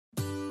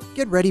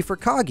Get ready for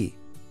Coggy,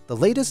 the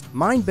latest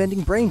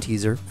mind-bending brain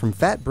teaser from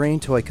Fat Brain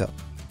Toy Co.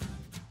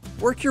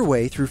 Work your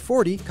way through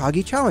 40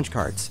 Coggy challenge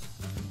cards.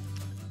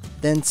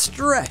 Then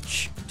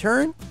stretch,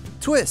 turn,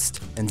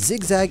 twist, and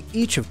zigzag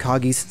each of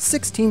Coggy's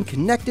 16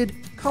 connected,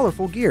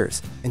 colorful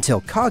gears until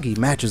Coggy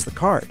matches the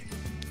card.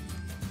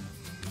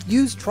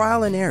 Use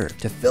trial and error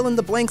to fill in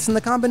the blanks in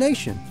the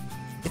combination.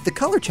 If the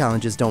color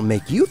challenges don't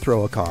make you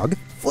throw a cog,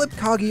 flip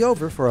Coggy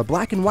over for a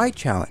black and white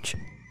challenge.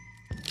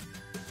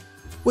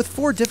 With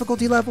 4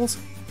 difficulty levels,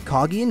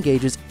 Coggy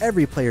engages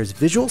every player's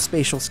visual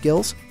spatial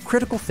skills,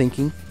 critical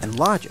thinking, and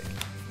logic.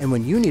 And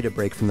when you need a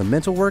break from the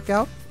mental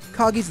workout,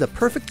 Coggy's the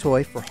perfect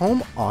toy for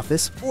home,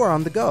 office, or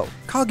on the go.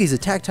 Coggy's a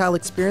tactile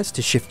experience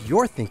to shift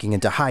your thinking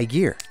into high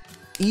gear.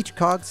 Each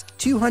cog's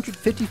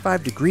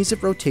 255 degrees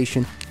of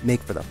rotation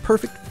make for the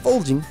perfect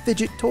folding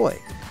fidget toy.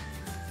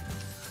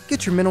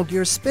 Get your mental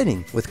gears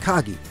spinning with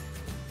Coggy.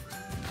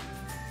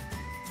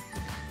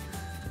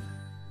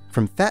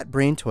 From Fat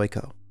Brain Toy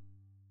Co.